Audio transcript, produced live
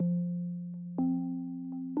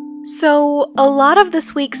So, a lot of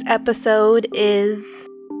this week's episode is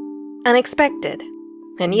unexpected,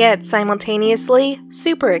 and yet simultaneously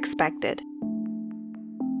super expected.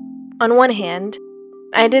 On one hand,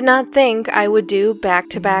 I did not think I would do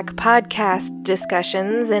back-to-back podcast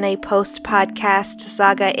discussions in a post-podcast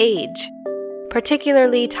saga age,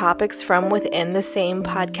 particularly topics from within the same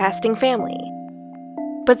podcasting family.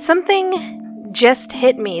 But something just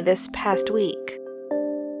hit me this past week.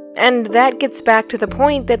 And that gets back to the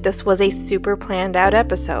point that this was a super planned out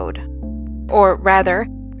episode. Or rather,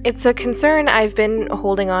 it's a concern I've been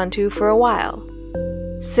holding on to for a while.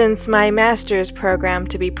 Since my master's program,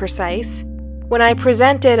 to be precise, when I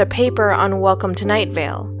presented a paper on Welcome to Night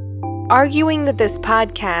Vale, arguing that this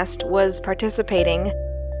podcast was participating,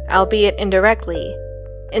 albeit indirectly,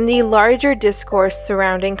 in the larger discourse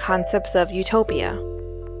surrounding concepts of utopia.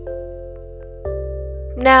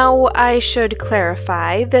 Now, I should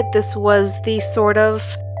clarify that this was the sort of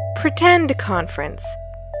pretend conference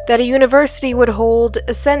that a university would hold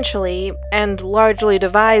essentially and largely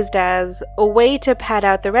devised as a way to pad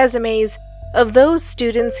out the resumes of those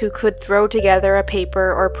students who could throw together a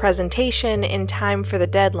paper or presentation in time for the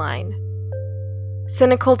deadline.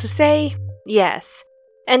 Cynical to say? Yes.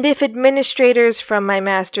 And if administrators from my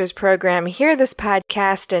master's program hear this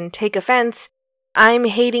podcast and take offense, I'm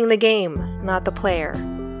hating the game, not the player.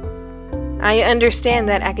 I understand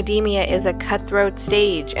that academia is a cutthroat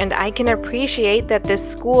stage, and I can appreciate that this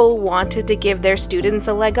school wanted to give their students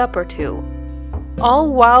a leg up or two,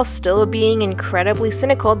 all while still being incredibly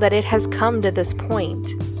cynical that it has come to this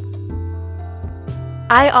point.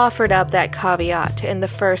 I offered up that caveat in the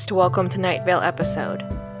first Welcome to Night Vale episode,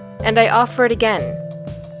 and I offer it again,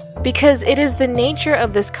 because it is the nature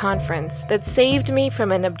of this conference that saved me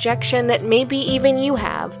from an objection that maybe even you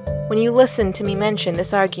have when you listen to me mention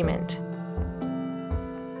this argument.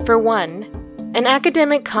 For one, an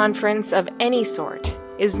academic conference of any sort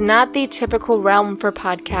is not the typical realm for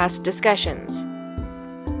podcast discussions.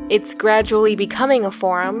 It's gradually becoming a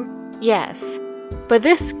forum, yes, but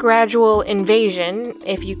this gradual invasion,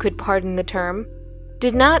 if you could pardon the term,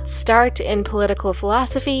 did not start in political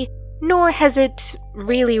philosophy, nor has it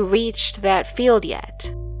really reached that field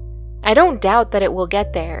yet. I don't doubt that it will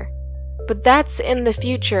get there, but that's in the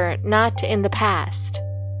future, not in the past.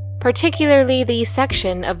 Particularly the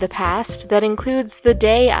section of the past that includes the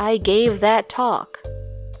day I gave that talk.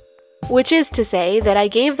 Which is to say that I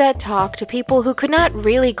gave that talk to people who could not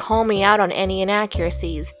really call me out on any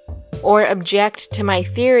inaccuracies, or object to my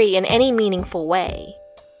theory in any meaningful way.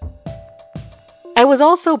 I was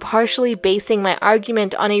also partially basing my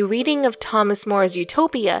argument on a reading of Thomas More's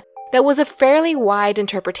Utopia that was a fairly wide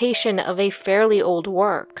interpretation of a fairly old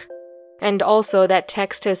work. And also that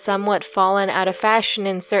text has somewhat fallen out of fashion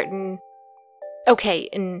in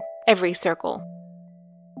in every circle.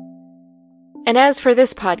 And as for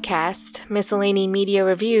this podcast, Miscellany Media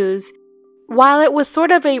Reviews, while it was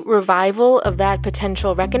sort of a revival of that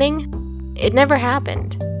potential reckoning, it never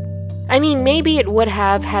happened. I mean, maybe it would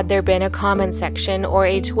have had there been a comment section or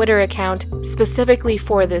a Twitter account specifically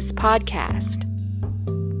for this podcast.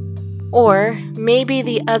 Or maybe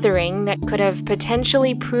the othering that could have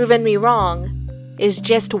potentially proven me wrong is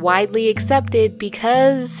just widely accepted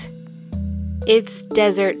because it's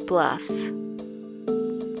Desert Bluffs.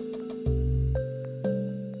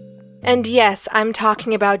 And yes, I'm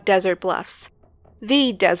talking about Desert Bluffs.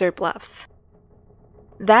 The Desert Bluffs.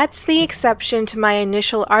 That's the exception to my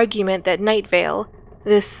initial argument that Night Vale,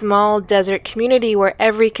 this small desert community where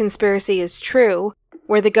every conspiracy is true,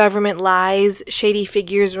 where the government lies, shady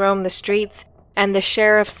figures roam the streets, and the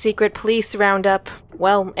sheriff's secret police round up,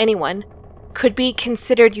 well, anyone, could be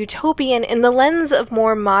considered utopian in the lens of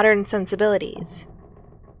more modern sensibilities.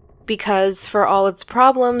 Because, for all its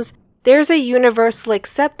problems, there's a universal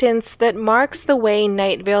acceptance that marks the way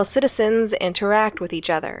Night Vale citizens interact with each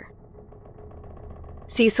other.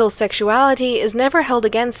 Cecil's sexuality is never held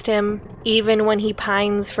against him, even when he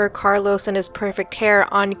pines for Carlos and his perfect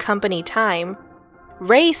hair on company time.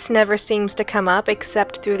 Race never seems to come up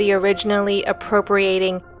except through the originally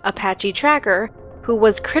appropriating Apache tracker, who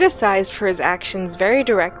was criticized for his actions very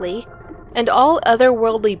directly, and all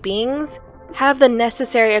otherworldly beings have the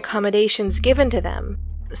necessary accommodations given to them,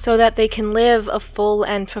 so that they can live a full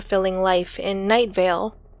and fulfilling life in Night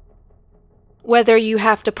Vale. Whether you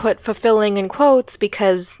have to put fulfilling in quotes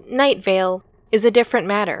because Night Vale is a different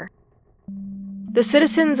matter. The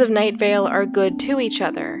citizens of Night Vale are good to each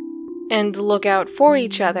other, and look out for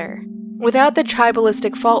each other, without the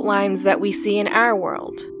tribalistic fault lines that we see in our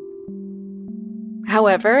world.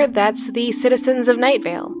 However, that's the citizens of Night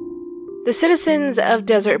Vale. The citizens of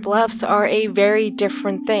Desert Bluffs are a very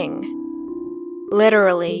different thing.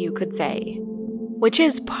 Literally, you could say. Which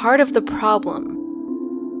is part of the problem.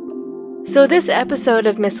 So this episode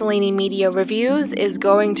of Miscellany Media Reviews is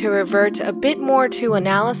going to revert a bit more to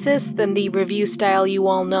analysis than the review style you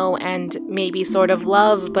all know and maybe sort of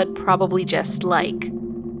love, but probably just like.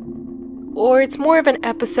 Or it's more of an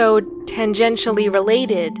episode tangentially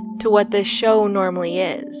related to what this show normally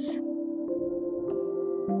is.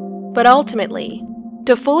 But ultimately,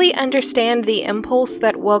 to fully understand the impulse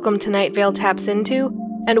that Welcome to Night Vale taps into,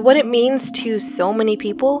 and what it means to so many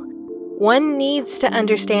people, one needs to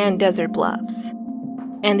understand Desert Bluffs,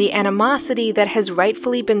 and the animosity that has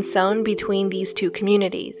rightfully been sown between these two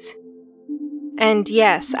communities. And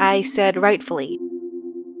yes, I said rightfully.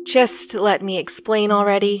 Just let me explain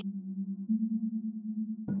already.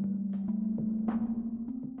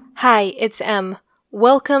 Hi, it's Em.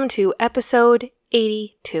 Welcome to episode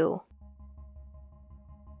 82.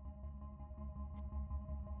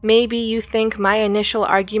 Maybe you think my initial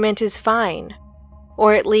argument is fine,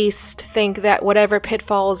 or at least think that whatever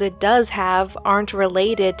pitfalls it does have aren't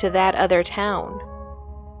related to that other town.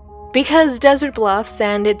 Because Desert Bluffs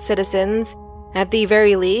and its citizens, at the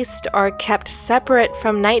very least, are kept separate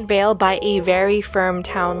from Night Vale by a very firm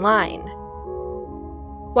town line.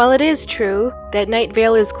 While it is true that Night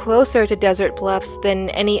Vale is closer to Desert Bluffs than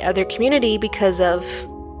any other community because of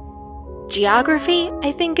geography,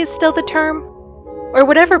 I think is still the term, or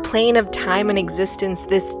whatever plane of time and existence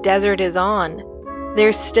this desert is on,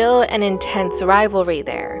 there's still an intense rivalry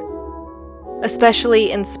there. Especially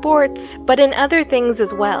in sports, but in other things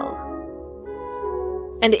as well.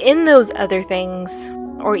 And in those other things,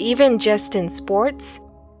 or even just in sports,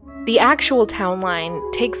 the actual town line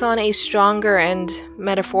takes on a stronger and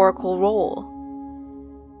metaphorical role.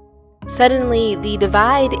 Suddenly, the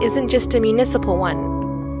divide isn't just a municipal one,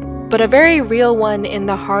 but a very real one in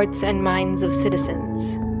the hearts and minds of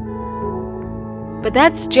citizens. But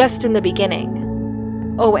that's just in the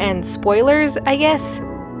beginning. Oh, and spoilers, I guess?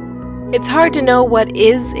 It's hard to know what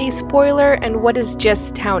is a spoiler and what is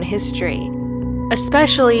just town history,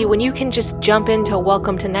 especially when you can just jump into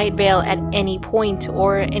Welcome to Night Vale at any point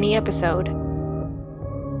or any episode.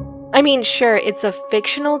 I mean, sure, it's a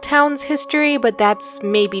fictional town's history, but that's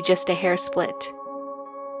maybe just a hair split.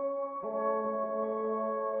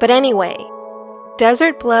 But anyway,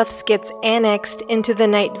 Desert Bluffs gets annexed into the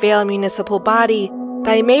Night Vale municipal body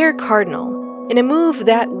by Mayor Cardinal in a move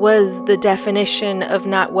that was the definition of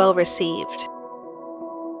not well received.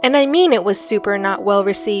 And I mean it was super not well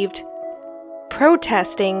received.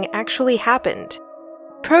 Protesting actually happened.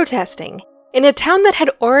 Protesting in a town that had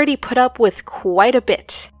already put up with quite a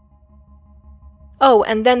bit. Oh,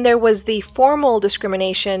 and then there was the formal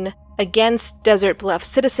discrimination against Desert Bluff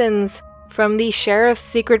citizens from the sheriff's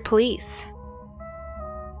secret police.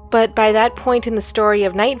 But by that point in the story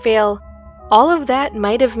of Night Vale, all of that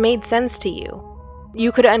might have made sense to you.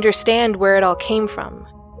 You could understand where it all came from.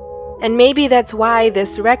 And maybe that's why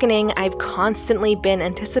this reckoning I've constantly been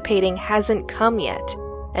anticipating hasn't come yet,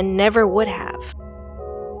 and never would have.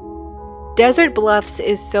 Desert Bluffs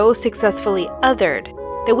is so successfully othered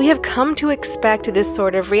that we have come to expect this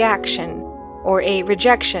sort of reaction, or a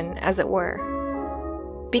rejection, as it were.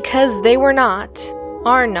 Because they were not,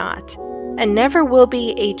 are not, and never will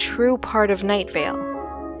be a true part of Night Vale.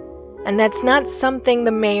 And that's not something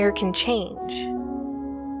the mayor can change.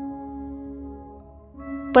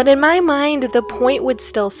 But in my mind, the point would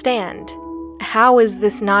still stand. How is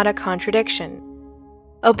this not a contradiction?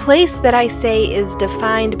 A place that I say is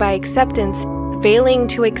defined by acceptance failing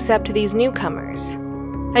to accept these newcomers.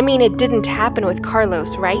 I mean, it didn't happen with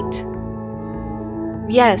Carlos, right?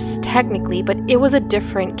 Yes, technically, but it was a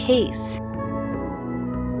different case.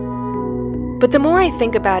 But the more I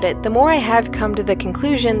think about it, the more I have come to the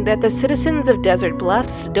conclusion that the citizens of Desert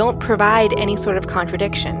Bluffs don't provide any sort of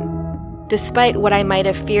contradiction, despite what I might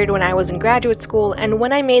have feared when I was in graduate school and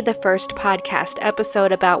when I made the first podcast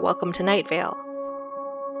episode about Welcome to Night Vale.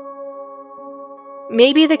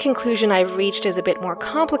 Maybe the conclusion I've reached is a bit more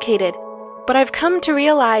complicated, but I've come to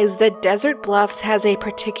realize that Desert Bluffs has a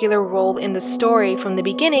particular role in the story from the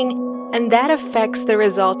beginning, and that affects the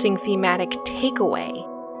resulting thematic takeaway,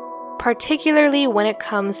 particularly when it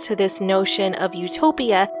comes to this notion of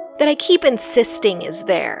utopia that I keep insisting is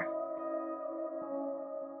there.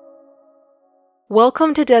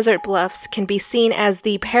 Welcome to Desert Bluffs can be seen as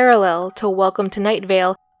the parallel to Welcome to Night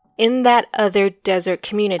Vale in that other desert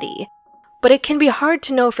community, but it can be hard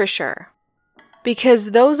to know for sure. Because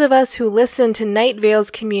those of us who listen to Night Vale's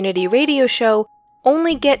community radio show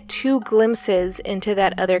only get 2 glimpses into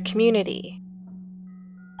that other community.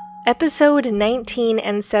 Episode 19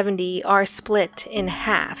 and 70 are split in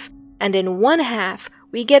half, and in one half,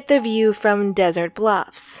 we get the view from Desert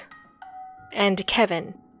Bluffs. And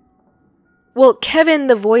Kevin. Well, Kevin,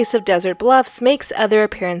 the voice of Desert Bluffs, makes other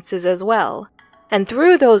appearances as well. And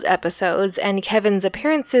through those episodes and Kevin's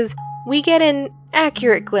appearances, we get an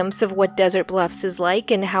accurate glimpse of what Desert Bluffs is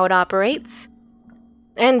like and how it operates.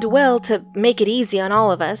 And well, to make it easy on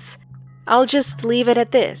all of us, I'll just leave it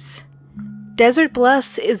at this. Desert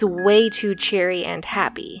Bluffs is way too cheery and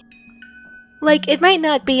happy. Like, it might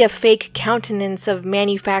not be a fake countenance of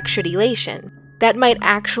manufactured elation. That might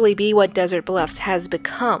actually be what Desert Bluffs has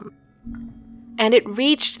become. And it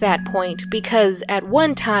reached that point because at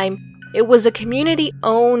one time, it was a community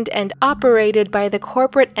owned and operated by the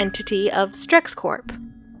corporate entity of Strex Corp.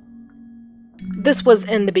 This was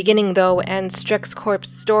in the beginning though, and Strex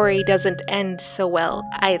Corp's story doesn't end so well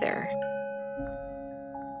either.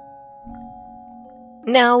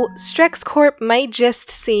 Now, Strex Corp might just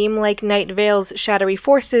seem like Night Vale's shadowy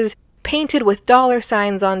forces painted with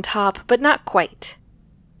 $signs on top, but not quite.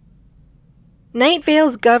 Night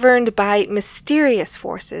Vale's governed by mysterious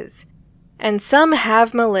forces, and some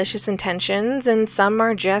have malicious intentions, and some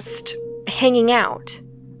are just hanging out.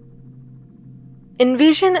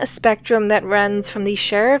 Envision a spectrum that runs from the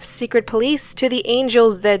sheriff's secret police to the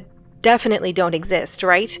angels that definitely don't exist,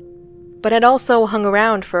 right? But had also hung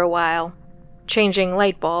around for a while, changing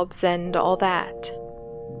light bulbs and all that.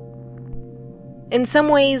 In some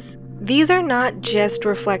ways, these are not just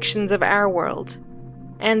reflections of our world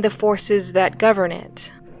and the forces that govern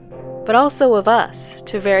it, but also of us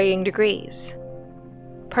to varying degrees.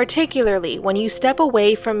 Particularly when you step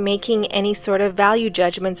away from making any sort of value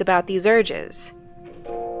judgments about these urges.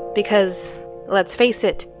 Because, let's face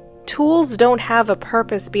it, tools don't have a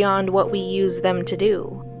purpose beyond what we use them to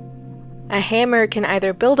do. A hammer can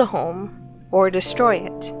either build a home or destroy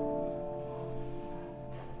it.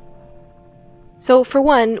 So for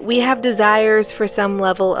one, we have desires for some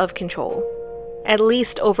level of control, at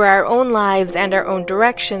least over our own lives and our own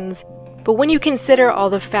directions, but when you consider all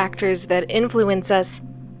the factors that influence us,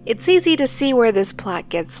 it's easy to see where this plot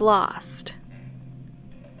gets lost.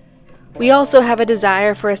 We also have a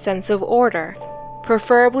desire for a sense of order,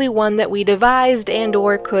 preferably one that we devised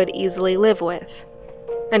and/or could easily live with.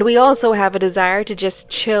 And we also have a desire to just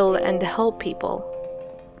chill and help people.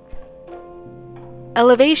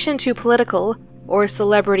 Elevation to political or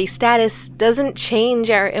celebrity status doesn't change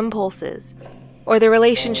our impulses, or the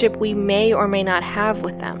relationship we may or may not have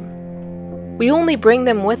with them. We only bring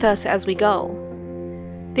them with us as we go.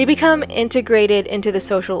 They become integrated into the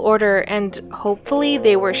social order, and hopefully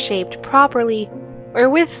they were shaped properly or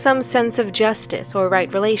with some sense of justice or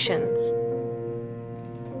right relations.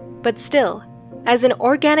 But still, as an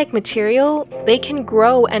organic material, they can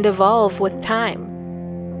grow and evolve with time.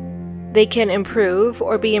 They can improve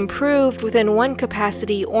or be improved within one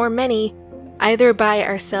capacity or many, either by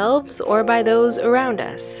ourselves or by those around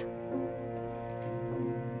us.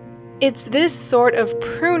 It's this sort of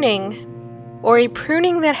pruning, or a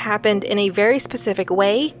pruning that happened in a very specific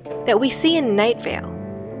way, that we see in Night Vale.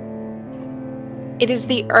 It is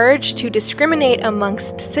the urge to discriminate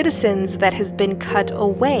amongst citizens that has been cut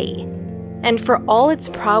away, and for all its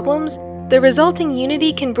problems, the resulting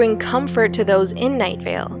unity can bring comfort to those in Night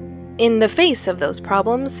Vale, in the face of those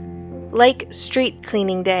problems, like street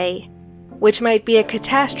cleaning day, which might be a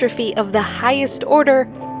catastrophe of the highest order,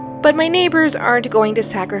 but my neighbors aren't going to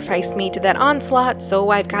sacrifice me to that onslaught, so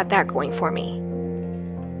I've got that going for me.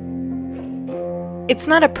 It's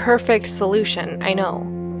not a perfect solution, I know,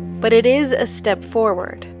 but it is a step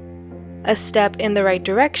forward. A step in the right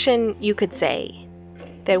direction, you could say,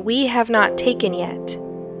 that we have not taken yet.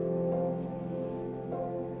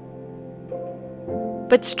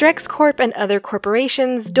 But Strex Corp and other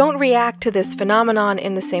corporations don't react to this phenomenon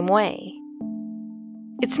in the same way.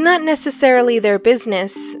 It's not necessarily their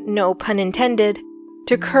business, no pun intended,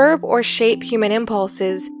 to curb or shape human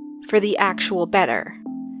impulses for the actual better.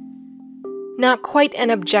 Not quite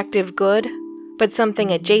an objective good, but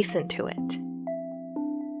something adjacent to it.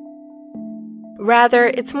 Rather,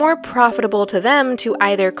 it's more profitable to them to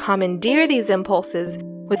either commandeer these impulses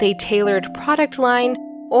with a tailored product line,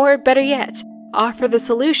 or better yet, offer the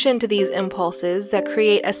solution to these impulses that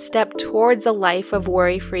create a step towards a life of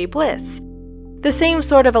worry-free bliss. The same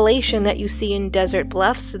sort of elation that you see in Desert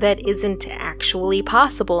Bluffs that isn't actually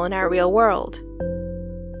possible in our real world.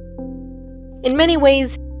 In many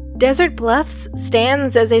ways, Desert Bluffs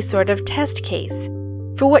stands as a sort of test case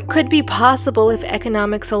for what could be possible if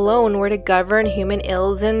economics alone were to govern human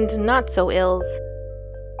ills and not-so-ills.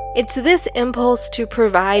 It's this impulse to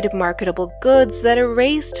provide marketable goods that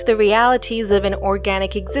erased the realities of an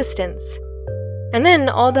organic existence. And then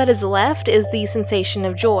all that is left is the sensation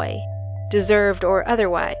of joy, deserved or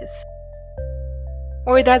otherwise.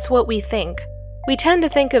 Or that's what we think. We tend to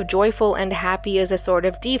think of joyful and happy as a sort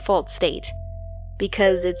of default state,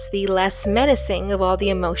 because it's the less menacing of all the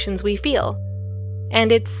emotions we feel,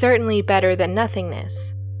 and it's certainly better than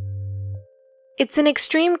nothingness. It's an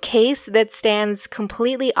extreme case that stands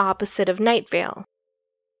completely opposite of Night Vale.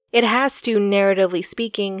 It has to, narratively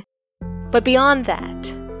speaking, but beyond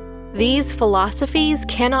that, these philosophies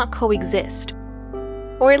cannot coexist,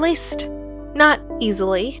 or at least, not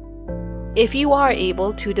easily. If you are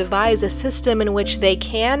able to devise a system in which they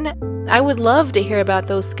can, I would love to hear about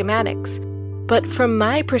those schematics. But from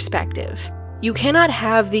my perspective, you cannot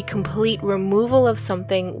have the complete removal of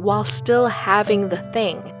something while still having the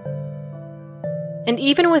thing. And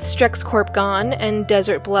even with StrexCorp gone and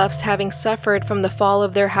Desert Bluffs having suffered from the fall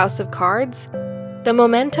of their house of cards, the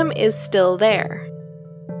momentum is still there.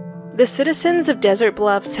 The citizens of Desert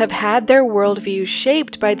Bluffs have had their worldview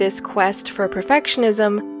shaped by this quest for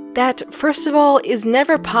perfectionism that, first of all, is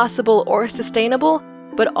never possible or sustainable,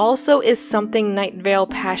 but also is something Night Vale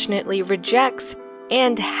passionately rejects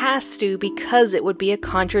and has to because it would be a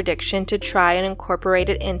contradiction to try and incorporate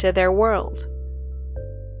it into their world.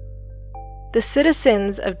 The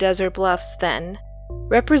citizens of Desert Bluffs, then,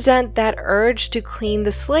 represent that urge to clean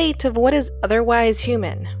the slate of what is otherwise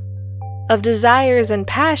human, of desires and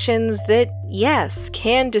passions that, yes,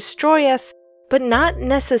 can destroy us, but not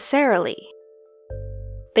necessarily.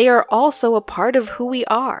 They are also a part of who we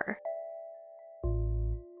are.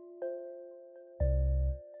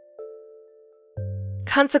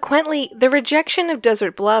 Consequently, the rejection of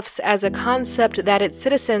Desert Bluffs as a concept that its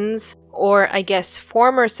citizens, or I guess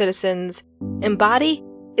former citizens, embody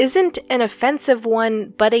isn't an offensive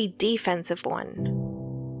one, but a defensive one.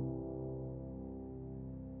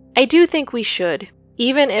 I do think we should,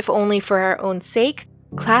 even if only for our own sake,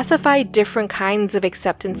 classify different kinds of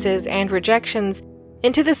acceptances and rejections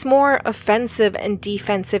into this more offensive and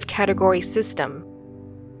defensive category system.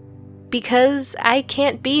 Because I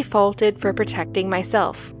can't be faulted for protecting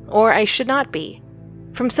myself, or I should not be,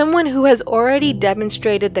 from someone who has already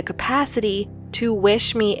demonstrated the capacity to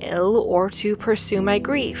wish me ill or to pursue my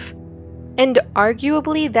grief. And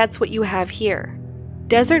arguably that's what you have here.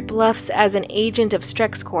 Desert Bluffs as an agent of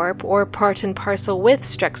StrexCorp, or part and parcel with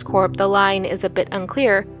StrexCorp, the line is a bit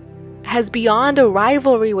unclear, has beyond a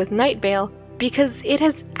rivalry with Night Vale because it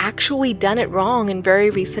has actually done it wrong in very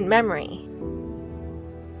recent memory.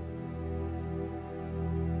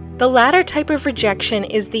 The latter type of rejection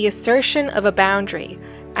is the assertion of a boundary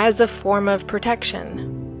as a form of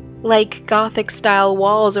protection, like Gothic-style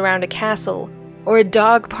walls around a castle, or a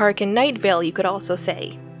dog park in Night Vale, you could also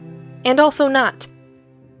say. And also not.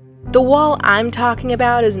 The wall I'm talking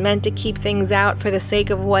about is meant to keep things out for the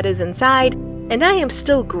sake of what is inside, and I am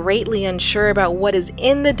still greatly unsure about what is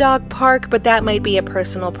in the dog park, but that might be a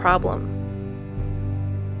personal problem.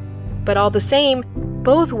 But all the same,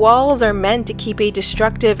 both walls are meant to keep a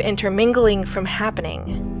destructive intermingling from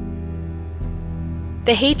happening.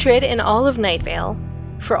 The hatred in all of Night Vale,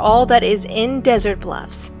 for all that is in Desert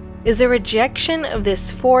Bluffs, is a rejection of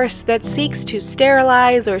this force that seeks to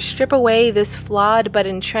sterilize or strip away this flawed but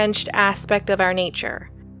entrenched aspect of our nature.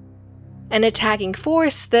 An attacking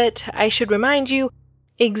force that, I should remind you,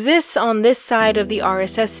 exists on this side of the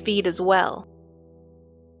RSS feed as well.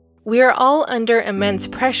 We are all under immense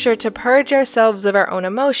pressure to purge ourselves of our own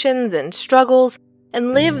emotions and struggles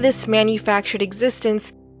and live this manufactured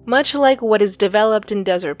existence much like what is developed in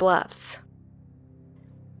Desert Bluffs.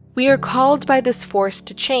 We are called by this force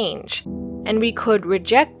to change, and we could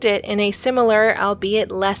reject it in a similar,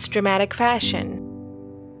 albeit less dramatic fashion.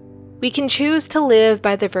 We can choose to live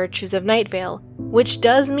by the virtues of Night Vale, which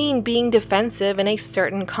does mean being defensive in a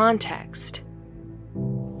certain context.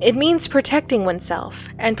 It means protecting oneself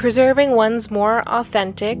and preserving one's more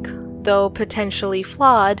authentic, though potentially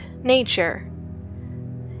flawed, nature.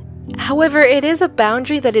 However, it is a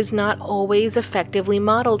boundary that is not always effectively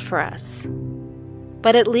modeled for us.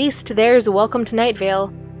 But at least there's Welcome to Night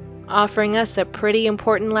Vale, offering us a pretty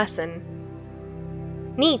important lesson.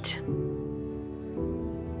 Neat.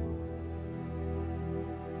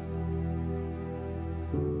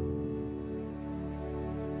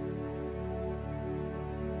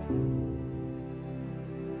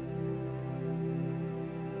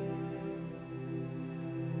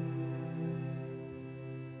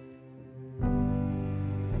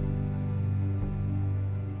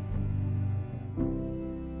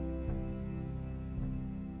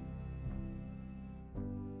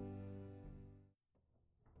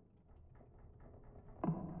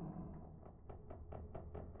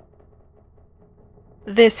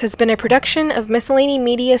 This has been a production of Miscellany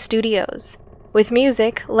Media Studios. with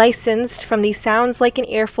music licensed from the Sounds Like an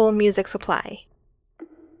Earful music supply.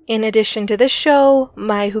 In addition to this show,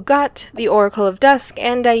 My Who Got, The Oracle of Dusk,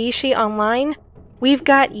 and Daiichi Online, we've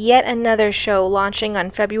got yet another show launching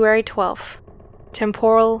on February 12th,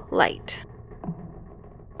 Temporal Light.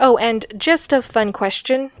 Oh, and just a fun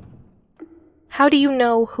question. How do you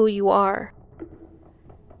know who you are?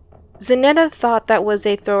 Zanetta thought that was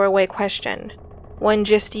a throwaway question, one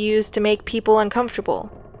just used to make people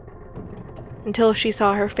uncomfortable, until she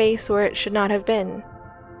saw her face where it should not have been,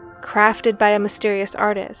 crafted by a mysterious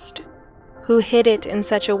artist, who hid it in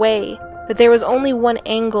such a way that there was only one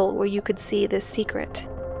angle where you could see this secret.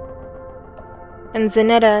 And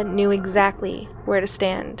Zanetta knew exactly where to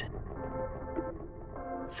stand.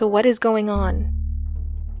 So what is going on?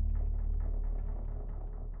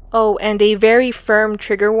 Oh, and a very firm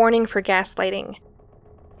trigger warning for gaslighting.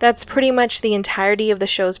 That's pretty much the entirety of the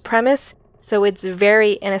show's premise, so it's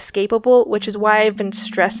very inescapable, which is why I've been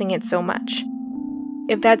stressing it so much.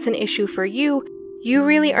 If that's an issue for you, you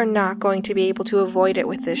really are not going to be able to avoid it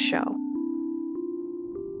with this show.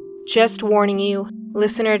 Just warning you,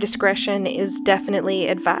 listener discretion is definitely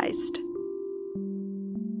advised.